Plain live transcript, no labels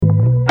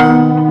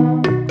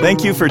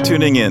Thank you for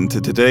tuning in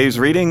to today's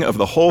reading of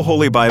the whole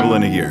Holy Bible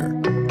in a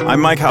year. I'm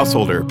Mike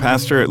Householder,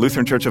 pastor at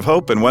Lutheran Church of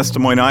Hope in West Des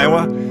Moines,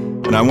 Iowa,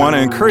 and I want to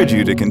encourage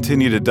you to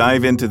continue to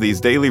dive into these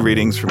daily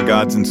readings from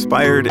God's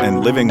inspired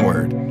and living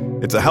Word.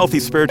 It's a healthy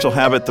spiritual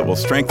habit that will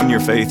strengthen your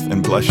faith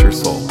and bless your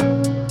soul.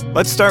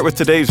 Let's start with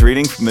today's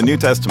reading from the New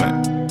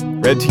Testament,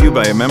 read to you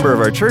by a member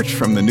of our church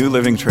from the New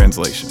Living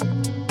Translation.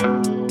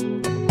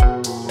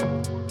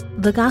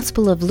 The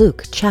Gospel of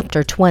Luke,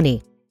 chapter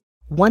 20.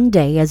 One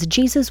day, as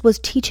Jesus was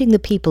teaching the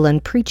people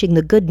and preaching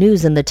the good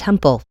news in the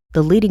temple,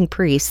 the leading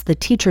priests, the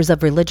teachers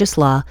of religious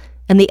law,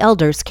 and the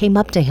elders came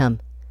up to him.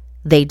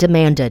 They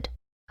demanded,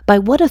 "By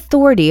what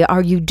authority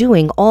are you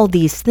doing all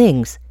these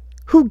things?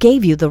 Who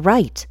gave you the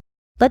right?"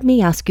 "Let me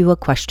ask you a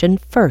question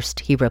first,"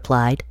 he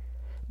replied.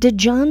 "Did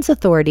John's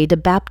authority to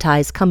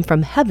baptize come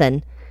from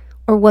heaven,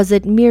 or was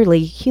it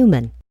merely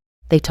human?"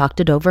 They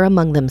talked it over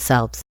among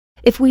themselves.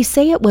 "If we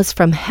say it was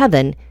from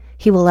heaven,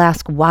 he will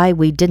ask why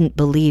we didn't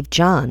believe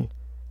John.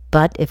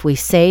 But if we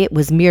say it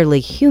was merely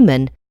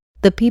human,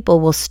 the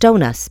people will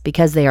stone us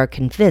because they are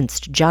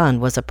convinced John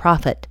was a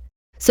prophet."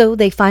 So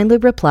they finally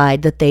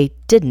replied that they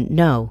didn't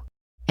know.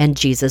 And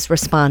Jesus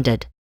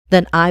responded,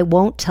 "Then I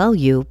won't tell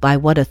you by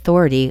what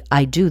authority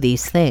I do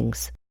these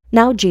things."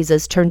 Now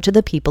Jesus turned to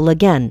the people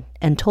again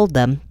and told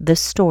them this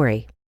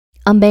story.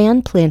 A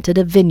man planted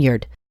a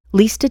vineyard,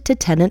 leased it to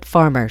tenant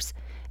farmers,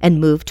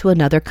 and moved to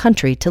another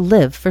country to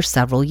live for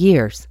several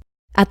years.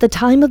 At the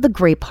time of the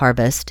grape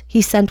harvest,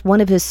 he sent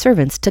one of his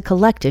servants to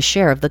collect his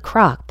share of the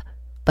crop.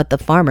 But the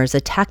farmers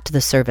attacked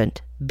the servant,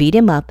 beat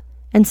him up,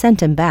 and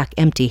sent him back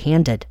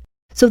empty-handed.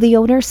 So the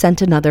owner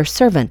sent another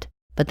servant,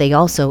 but they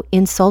also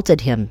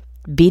insulted him,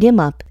 beat him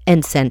up,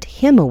 and sent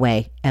him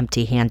away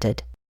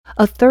empty-handed.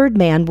 A third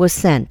man was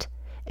sent,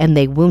 and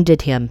they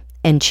wounded him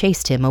and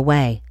chased him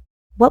away.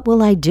 "What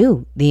will I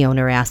do?" the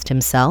owner asked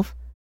himself.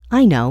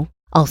 "I know.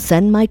 I'll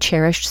send my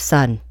cherished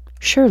son.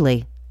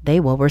 Surely they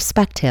will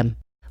respect him."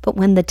 But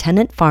when the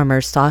tenant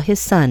farmers saw his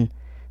son,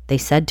 they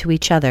said to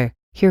each other,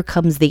 "Here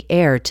comes the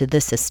heir to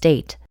this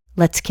estate.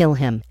 Let's kill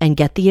him and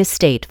get the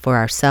estate for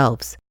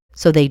ourselves."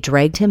 So they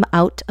dragged him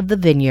out of the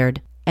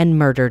vineyard and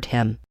murdered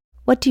him.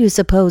 "What do you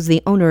suppose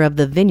the owner of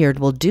the vineyard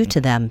will do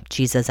to them?"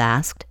 Jesus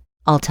asked.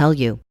 "I'll tell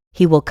you.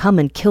 He will come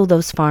and kill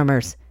those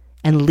farmers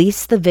and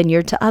lease the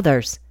vineyard to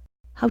others."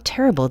 "How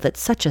terrible that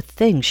such a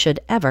thing should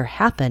ever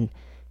happen,"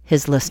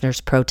 his listeners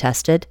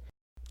protested.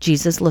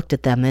 Jesus looked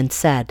at them and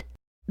said,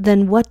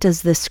 "Then what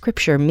does this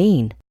scripture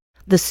mean?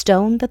 The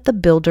stone that the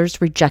builders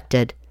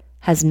rejected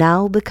has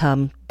now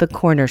become the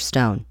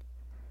cornerstone.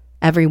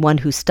 Everyone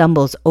who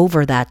stumbles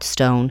over that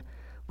stone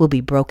will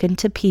be broken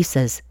to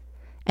pieces,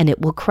 and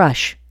it will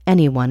crush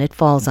anyone it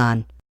falls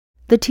on."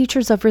 The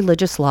teachers of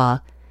religious law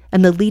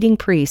and the leading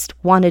priest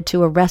wanted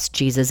to arrest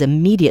Jesus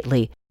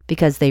immediately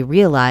because they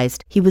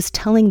realized he was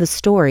telling the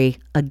story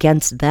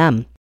against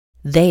them.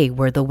 They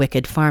were the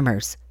wicked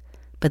farmers,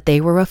 but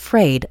they were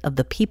afraid of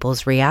the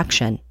people's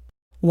reaction.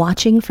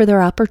 Watching for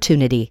their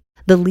opportunity,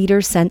 the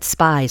leaders sent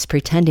spies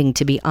pretending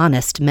to be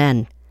honest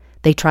men.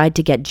 They tried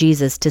to get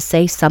Jesus to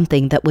say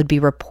something that would be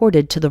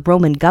reported to the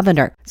Roman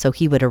governor so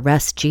he would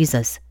arrest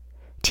Jesus.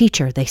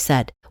 "Teacher," they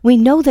said, "we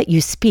know that you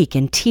speak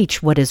and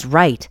teach what is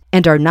right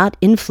and are not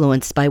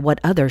influenced by what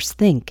others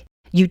think.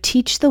 You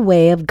teach the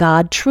way of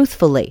God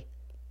truthfully.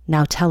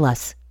 Now tell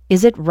us,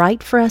 is it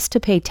right for us to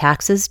pay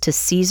taxes to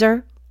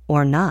Caesar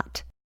or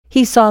not?"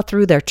 He saw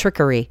through their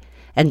trickery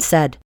and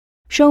said,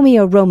 "Show me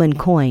a Roman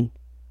coin.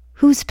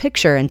 Whose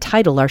picture and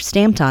title are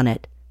stamped on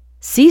it?"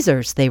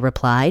 "Caesar's," they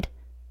replied.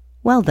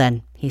 "Well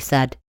then," he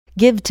said,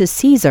 "give to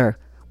Caesar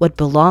what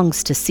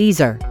belongs to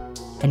Caesar,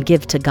 and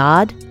give to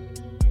God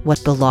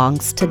what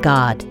belongs to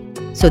God."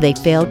 So they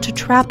failed to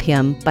trap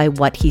him by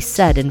what he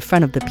said in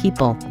front of the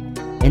people.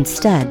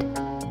 Instead,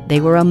 they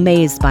were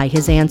amazed by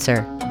his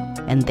answer,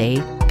 and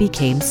they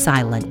became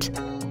silent.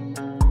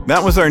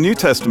 That was our New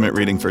Testament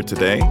reading for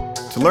today.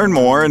 To learn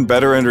more and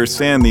better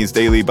understand these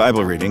daily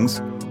Bible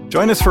readings,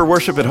 join us for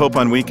Worship at Hope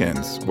on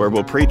weekends, where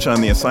we'll preach on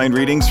the assigned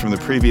readings from the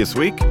previous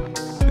week,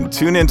 and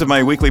tune into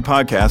my weekly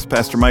podcast,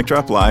 Pastor Mike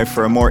Drop Live,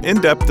 for a more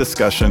in-depth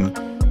discussion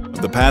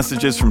of the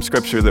passages from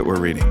Scripture that we're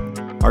reading.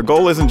 Our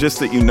goal isn't just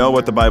that you know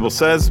what the Bible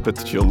says, but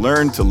that you'll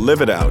learn to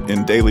live it out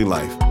in daily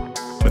life.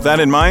 With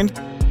that in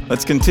mind,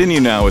 let's continue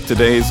now with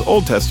today's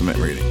Old Testament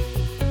reading.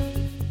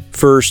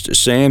 1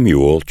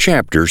 Samuel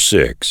chapter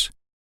 6.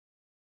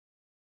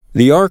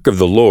 The ark of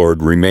the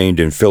Lord remained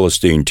in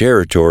Philistine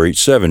territory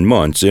 7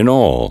 months in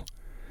all.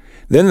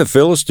 Then the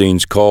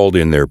Philistines called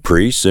in their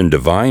priests and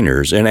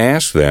diviners and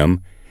asked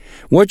them,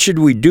 "What should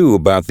we do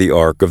about the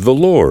ark of the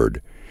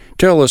Lord?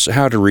 Tell us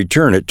how to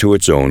return it to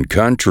its own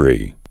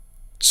country."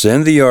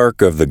 "Send the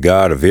ark of the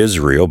God of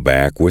Israel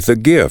back with a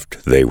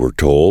gift," they were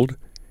told.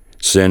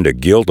 "Send a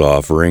guilt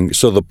offering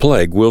so the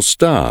plague will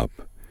stop.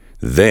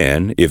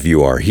 Then, if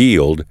you are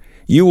healed,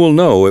 you will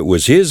know it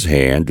was His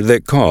hand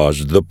that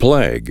caused the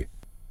plague."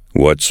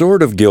 "What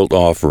sort of guilt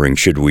offering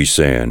should we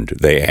send?"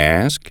 they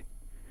asked.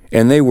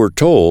 And they were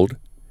told,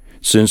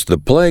 "Since the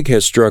plague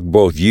has struck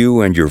both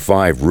you and your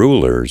 5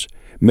 rulers,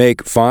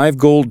 Make 5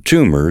 gold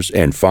tumors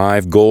and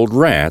 5 gold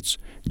rats,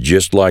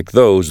 just like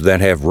those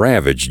that have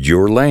ravaged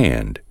your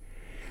land.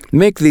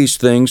 Make these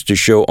things to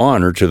show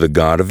honor to the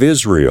God of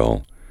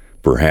Israel.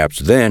 Perhaps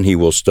then he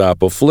will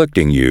stop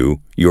afflicting you,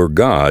 your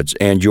gods,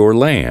 and your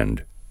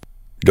land.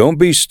 Don't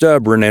be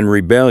stubborn and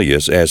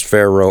rebellious as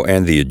Pharaoh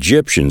and the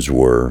Egyptians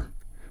were.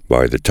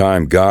 By the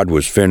time God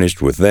was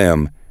finished with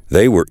them,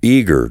 they were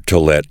eager to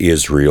let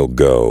Israel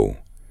go.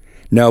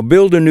 Now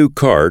build a new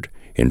cart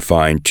and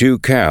find 2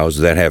 cows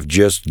that have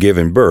just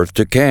given birth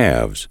to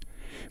calves.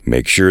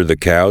 Make sure the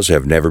cows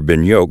have never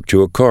been yoked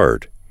to a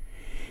cart.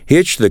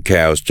 Hitch the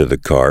cows to the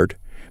cart,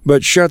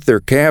 but shut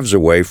their calves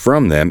away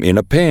from them in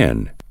a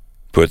pen.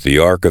 Put the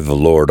ark of the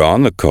Lord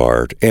on the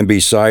cart, and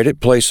beside it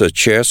place a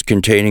chest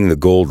containing the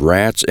gold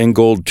rats and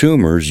gold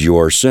tumors you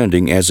are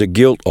sending as a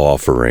guilt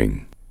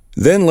offering.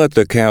 Then let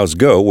the cows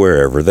go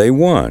wherever they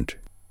want.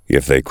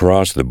 If they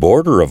cross the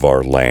border of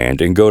our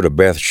land and go to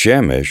Beth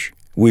Shemesh,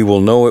 we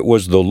will know it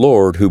was the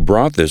Lord who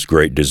brought this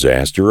great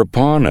disaster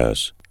upon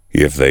us.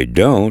 If they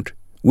don't,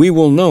 we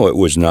will know it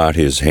was not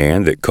His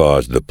hand that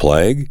caused the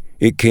plague.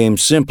 It came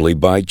simply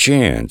by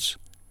chance.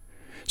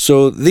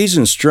 So these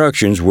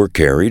instructions were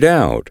carried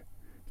out.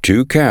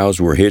 2 cows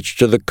were hitched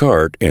to the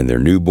cart, and their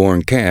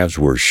newborn calves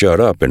were shut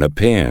up in a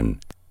pen.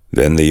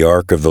 Then the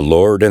ark of the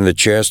Lord and the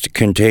chest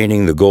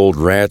containing the gold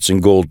rats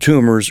and gold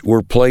tumors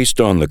were placed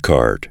on the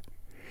cart.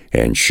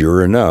 And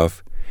sure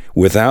enough,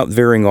 without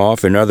veering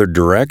off in other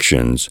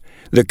directions,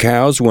 the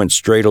cows went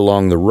straight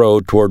along the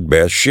road toward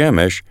Beth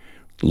Shemesh,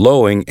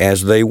 lowing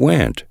as they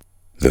went.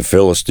 The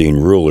Philistine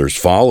rulers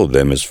followed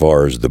them as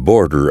far as the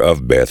border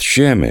of Beth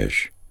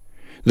Shemesh.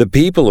 The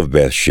people of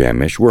Beth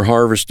Shemesh were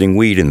harvesting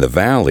wheat in the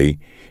valley,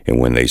 and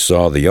when they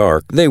saw the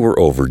ark, they were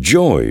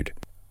overjoyed.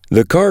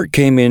 The cart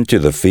came into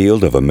the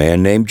field of a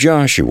man named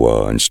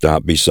Joshua and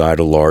stopped beside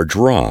a large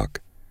rock.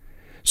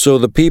 So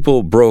the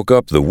people broke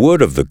up the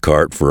wood of the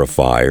cart for a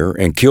fire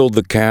and killed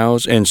the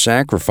cows and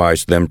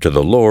sacrificed them to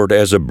the Lord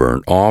as a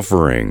burnt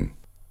offering.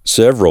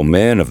 Several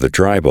men of the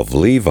tribe of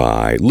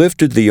Levi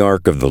lifted the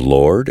ark of the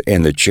Lord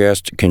and the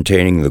chest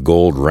containing the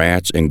gold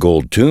rats and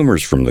gold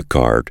tumors from the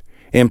cart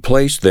and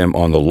placed them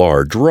on the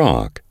large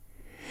rock.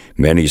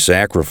 Many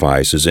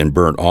sacrifices and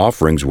burnt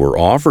offerings were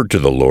offered to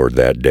the Lord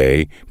that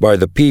day by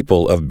the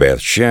people of Beth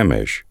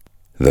Shemesh.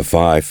 The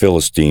 5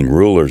 Philistine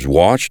rulers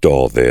watched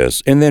all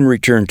this and then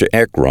returned to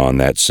Ekron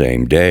that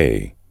same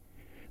day.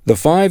 The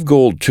 5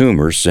 gold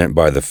tumors sent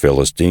by the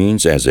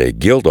Philistines as a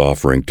guilt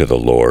offering to the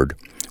Lord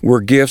were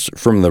gifts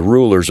from the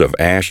rulers of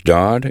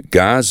Ashdod,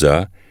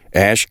 Gaza,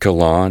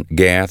 Ashkelon,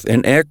 Gath,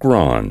 and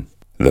Ekron.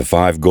 The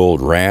 5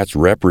 gold rats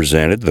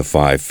represented the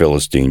 5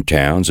 Philistine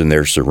towns and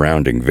their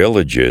surrounding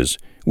villages,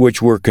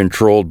 which were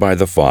controlled by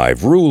the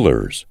 5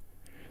 rulers.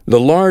 The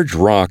large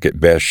rock at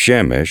Beth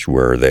Shemesh,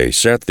 where they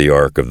set the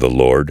ark of the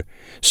Lord,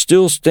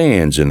 still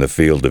stands in the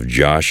field of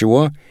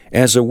Joshua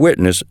as a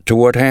witness to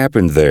what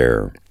happened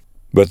there.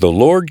 But the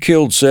Lord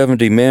killed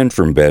 70 men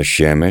from Beth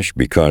Shemesh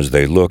because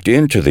they looked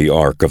into the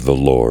ark of the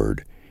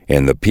Lord,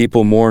 and the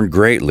people mourned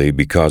greatly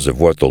because of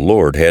what the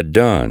Lord had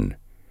done.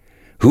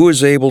 "Who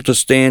is able to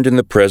stand in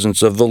the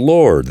presence of the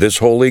Lord, this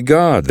holy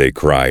God?" they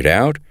cried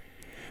out.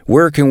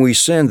 "Where can we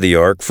send the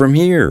ark from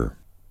here?"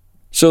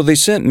 So they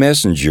sent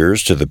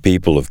messengers to the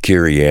people of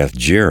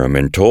Kiriath-Jearim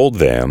and told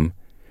them,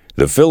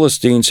 "The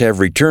Philistines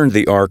have returned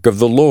the ark of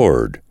the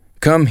Lord.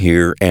 Come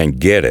here and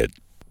get it."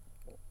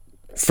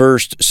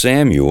 1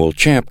 Samuel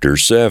chapter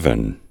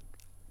 7.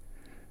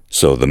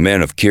 So the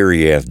men of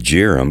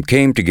Kiriath-Jearim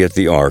came to get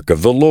the ark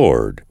of the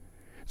Lord.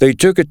 They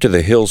took it to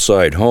the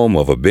hillside home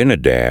of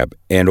Abinadab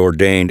and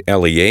ordained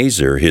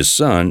Eleazar his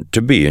son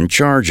to be in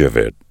charge of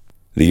it.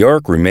 The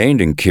ark remained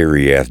in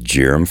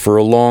Kiriath-Jearim for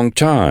a long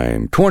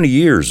time, 20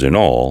 years in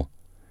all.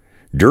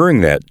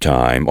 During that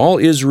time, all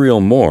Israel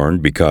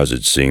mourned because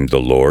it seemed the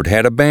Lord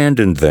had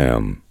abandoned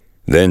them.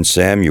 Then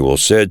Samuel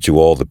said to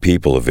all the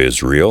people of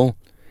Israel,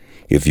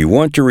 "If you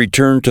want to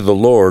return to the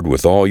Lord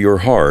with all your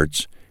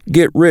hearts,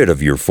 get rid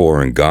of your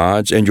foreign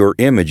gods and your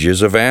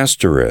images of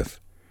Ashtoreth.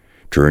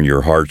 Turn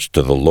your hearts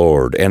to the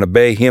Lord and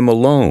obey Him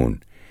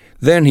alone.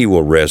 Then He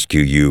will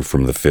rescue you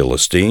from the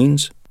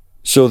Philistines."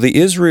 So the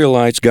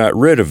Israelites got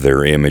rid of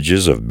their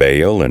images of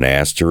Baal and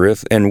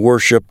Ashtoreth and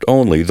worshipped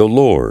only the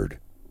Lord.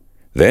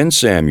 Then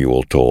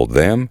Samuel told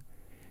them,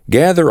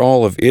 "Gather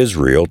all of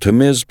Israel to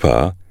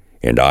Mizpah,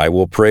 and I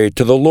will pray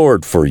to the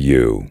Lord for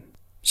you."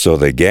 So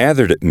they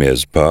gathered at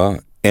Mizpah,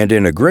 and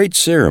in a great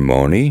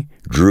ceremony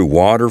drew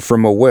water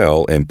from a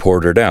well and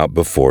poured it out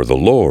before the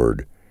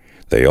Lord.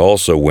 They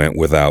also went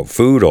without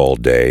food all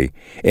day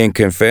and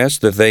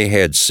confessed that they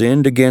had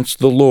sinned against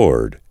the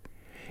Lord.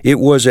 It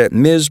was at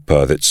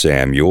Mizpah that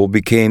Samuel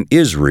became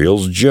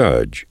Israel's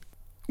judge.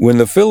 When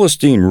the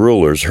Philistine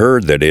rulers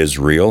heard that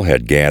Israel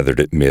had gathered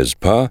at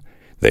Mizpah,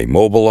 they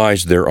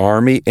mobilized their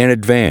army and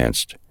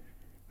advanced.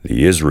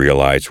 The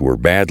Israelites were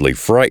badly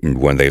frightened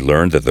when they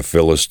learned that the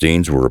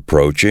Philistines were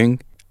approaching.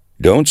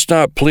 "Don't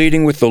stop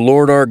pleading with the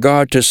Lord our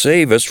God to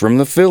save us from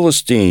the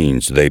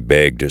Philistines," they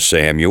begged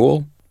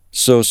Samuel.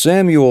 So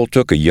Samuel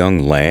took a young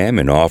lamb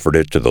and offered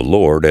it to the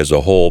Lord as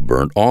a whole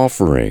burnt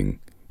offering.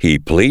 He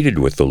pleaded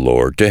with the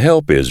Lord to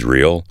help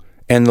Israel,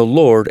 and the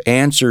Lord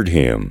answered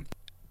him.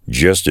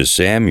 Just as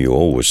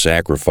Samuel was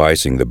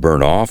sacrificing the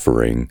burnt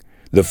offering,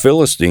 the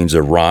Philistines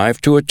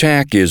arrived to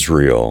attack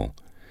Israel.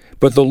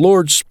 But the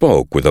Lord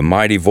spoke with a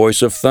mighty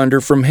voice of thunder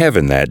from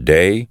heaven that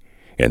day,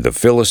 and the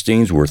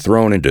Philistines were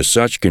thrown into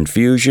such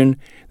confusion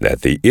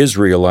that the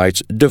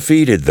Israelites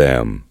defeated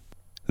them.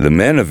 The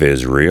men of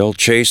Israel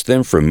chased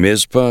them from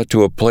Mizpah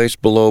to a place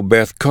below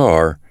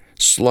Beth-kar,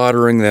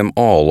 slaughtering them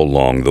all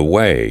along the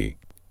way.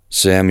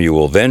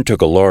 Samuel then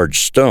took a large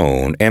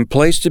stone and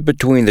placed it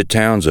between the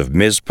towns of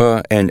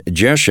Mizpah and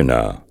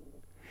Jeshanah.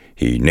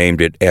 He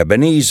named it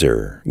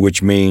Ebenezer,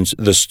 which means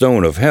the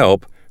stone of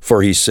help,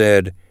 for he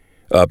said,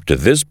 "Up to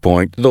this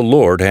point the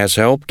Lord has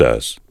helped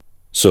us."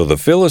 So the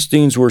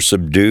Philistines were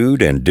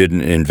subdued and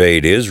didn't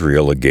invade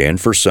Israel again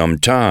for some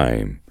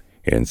time.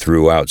 And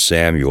throughout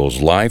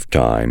Samuel's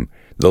lifetime,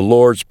 the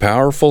Lord's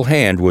powerful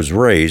hand was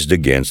raised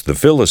against the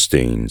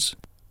Philistines.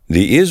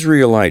 The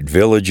Israelite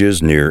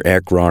villages near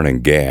Ekron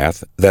and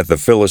Gath that the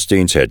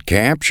Philistines had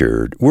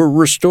captured were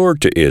restored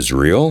to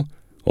Israel,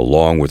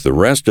 along with the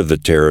rest of the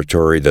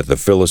territory that the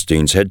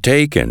Philistines had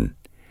taken.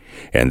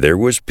 And there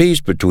was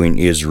peace between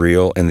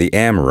Israel and the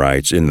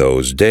Amorites in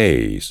those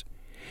days.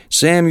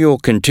 Samuel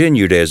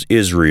continued as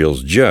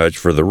Israel's judge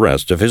for the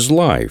rest of his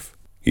life.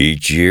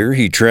 Each year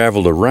he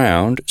traveled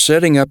around,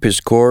 setting up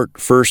his court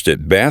first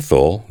at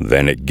Bethel,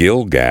 then at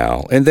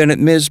Gilgal, and then at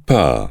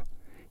Mizpah.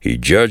 He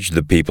judged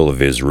the people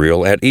of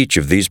Israel at each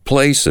of these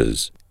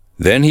places.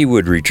 Then he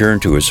would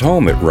return to his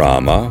home at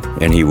Ramah,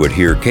 and he would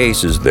hear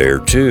cases there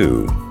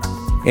too.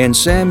 And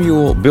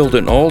Samuel built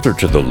an altar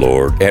to the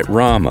Lord at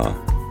Ramah.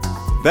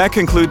 That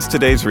concludes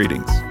today's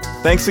readings.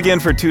 Thanks again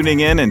for tuning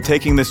in and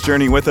taking this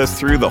journey with us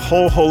through the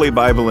whole Holy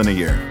Bible in a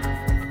year.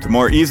 To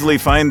more easily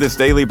find this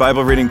daily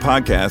Bible reading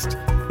podcast,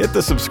 hit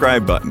the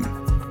subscribe button.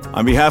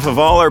 On behalf of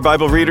all our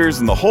Bible readers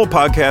and the whole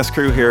podcast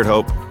crew here at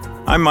Hope,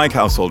 I'm Mike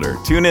Householder.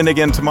 Tune in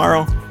again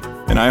tomorrow,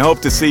 and I hope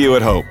to see you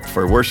at Hope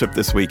for worship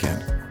this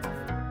weekend.